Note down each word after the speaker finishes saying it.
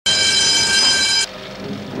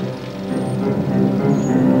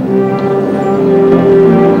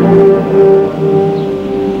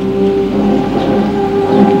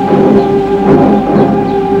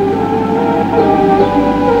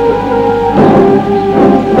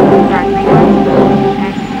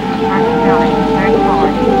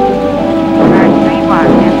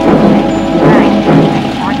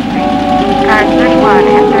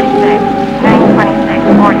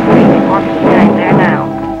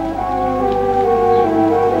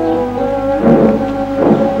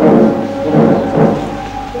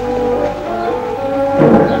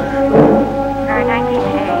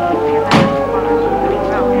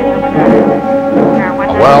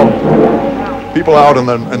people out in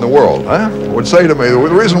the world would say to me, the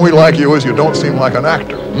reason we like you is you don't seem like an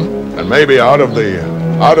actor. And maybe out of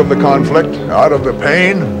the conflict, out of the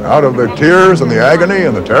pain, out of the tears and the agony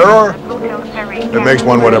and the terror, it makes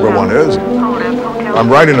one whatever one is. I'm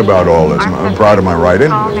writing about all this. I'm proud of my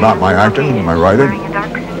writing. It's not my acting, my writing.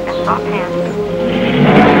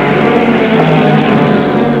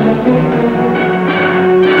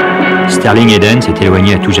 Sterling Hayden s'est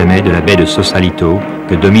éloigné à tout jamais de la baie de Sausalito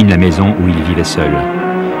que domine la maison où il vivait seul.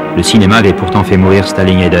 Le cinéma avait pourtant fait mourir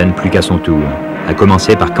Sterling Hayden plus qu'à son tour, à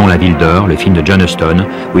commencer par Quand la ville dort, le film de John Huston,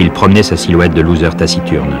 où il promenait sa silhouette de loser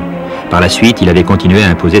taciturne. Par la suite, il avait continué à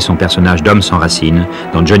imposer son personnage d'homme sans racines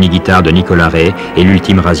dans Johnny Guitar de Nicolas Ray et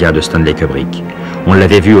l'ultime razzia de Stanley Kubrick. On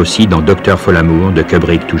l'avait vu aussi dans Docteur Folamour de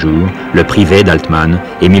Kubrick toujours, Le Privé d'Altman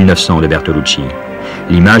et 1900 de Bertolucci.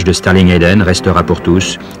 L'image de Sterling Hayden restera pour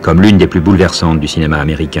tous comme l'une des plus bouleversantes du cinéma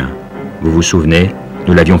américain. Vous vous souvenez,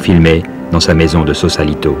 nous l'avions filmé dans sa maison de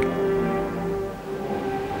Sausalito.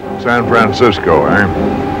 San Francisco,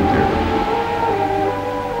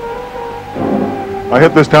 I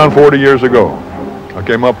hit this town 40 years ago. I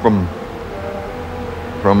came up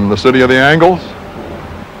from the city of the Angles.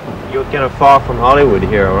 You're kind of far from Hollywood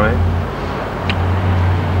here, right?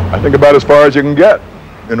 I think about as far as you can get,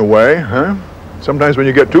 in a way, Sometimes when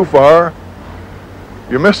you get too far,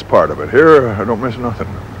 you miss part of it. Here, I don't miss nothing.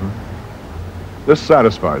 This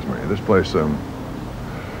satisfies me. This place,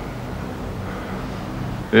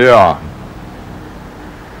 yeah.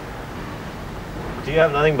 Do you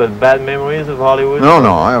have nothing but bad memories of Hollywood?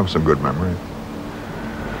 No, I have some good memories.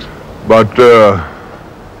 But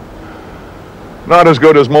not as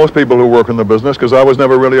good as most people who work in the business, because I was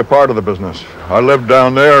never really a part of the business. I lived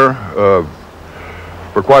down there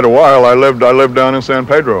for quite a while. I lived down in San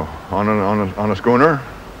Pedro on a schooner,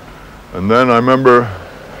 and then I remember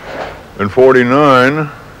in '49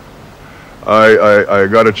 I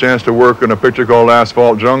got a chance to work in a picture called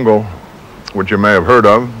Asphalt Jungle, which you may have heard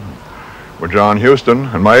of, with John Huston.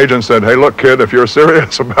 And my agent said, "Hey, look, kid, if you're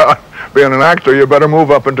serious about being an actor, you better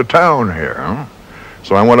move up into town here."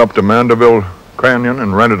 So I went up to Mandeville Canyon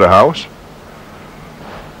and rented a house.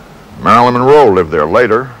 Marilyn Monroe lived there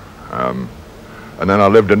later. And then I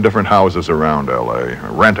lived in different houses around L.A.,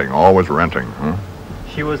 renting, always renting.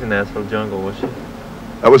 She was in Asphalt Jungle, was she?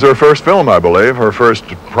 That was her first film, I believe, her first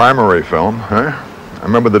primary film. I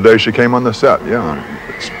remember the day she came on the set, yeah.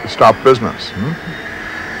 It stopped business.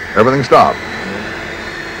 Everything stopped.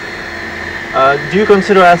 Do you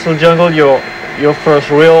consider Asphalt Jungle your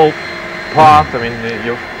first real part? I mean,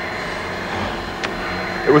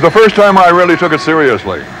 It was the first time I really took it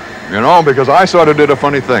seriously, because I sort of did a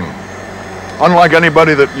funny thing. Unlike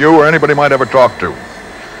anybody that you or anybody might ever talk to.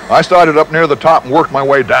 I started up near the top and worked my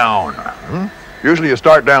way down. Usually you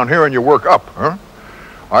start down here and you work up.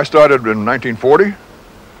 I started in 1940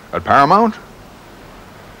 at Paramount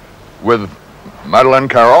with Madeleine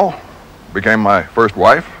Carroll, became my first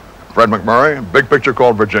wife, Fred McMurray, big picture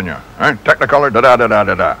called Virginia. Technicolor,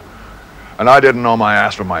 da-da-da-da-da-da. And I didn't know my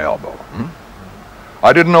ass from my elbow.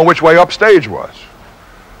 I didn't know which way upstage was.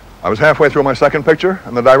 I was halfway through my second picture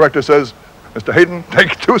and the director says, "Mr. Hayden,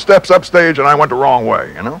 take 2 steps upstage," and I went the wrong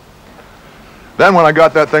way, Then when I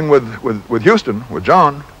got that thing with Houston, with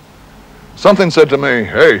John, something said to me,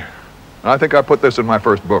 "Hey," and I think I put this in my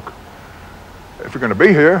first book, "if you're going to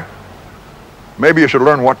be here, maybe you should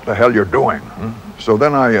learn what the hell you're doing." So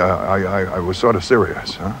then I was sort of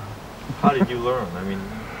serious. How did you learn? I mean...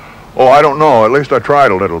 Oh, I don't know. At least I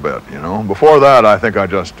tried a little bit, Before that, I think I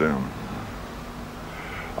just...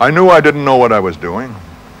 I knew I didn't know what I was doing.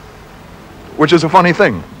 Which is a funny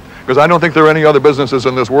thing, because I don't think there are any other businesses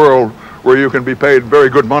in this world where you can be paid very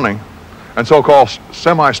good money and so-called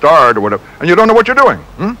semi-starred or whatever, and you don't know what you're doing.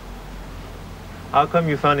 How come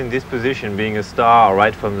you found in this position, being a star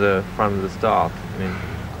right from the start?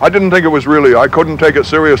 I didn't think it was really, I couldn't take it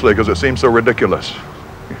seriously because it seemed so ridiculous.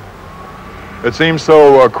 It seemed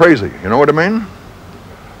so crazy, you know what I mean?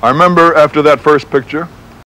 I remember after that first picture,